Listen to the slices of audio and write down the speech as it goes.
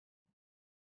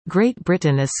Great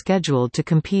Britain is scheduled to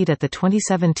compete at the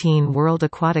 2017 World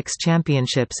Aquatics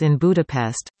Championships in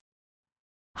Budapest.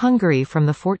 Hungary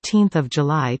from 14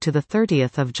 July to 30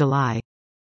 July.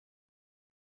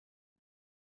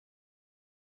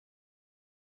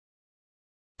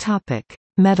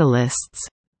 Medalists.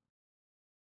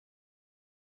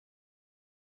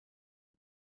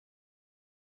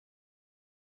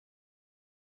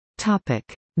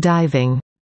 Diving.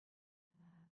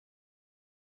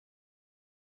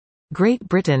 Great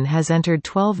Britain has entered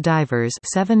 12 divers,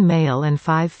 7 male and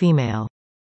 5 female.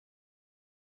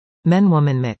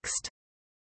 Men-woman mixed.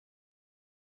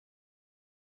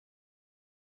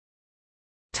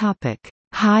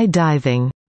 High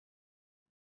diving.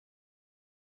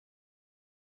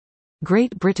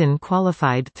 Great Britain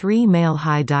qualified 3 male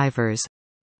high divers.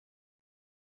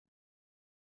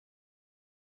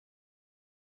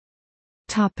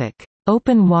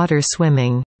 Open water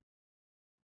swimming.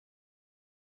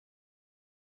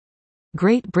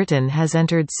 Great Britain has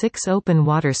entered 6 open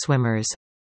water swimmers.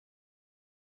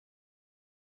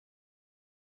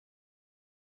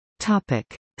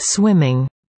 Swimming.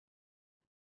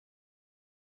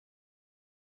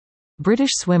 British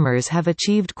swimmers have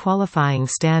achieved qualifying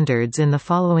standards in the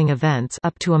following events,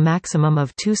 up to a maximum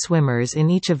of 2 swimmers in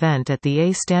each event at the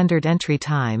A standard entry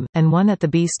time, and 1 at the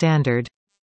B standard.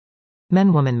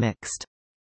 Men-woman mixed.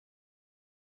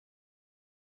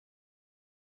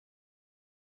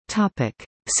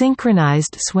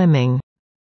 Synchronized swimming.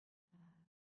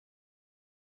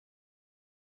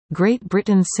 Great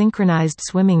Britain's synchronized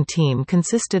swimming team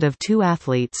consisted of 2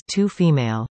 athletes, 2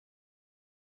 female.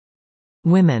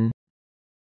 Women.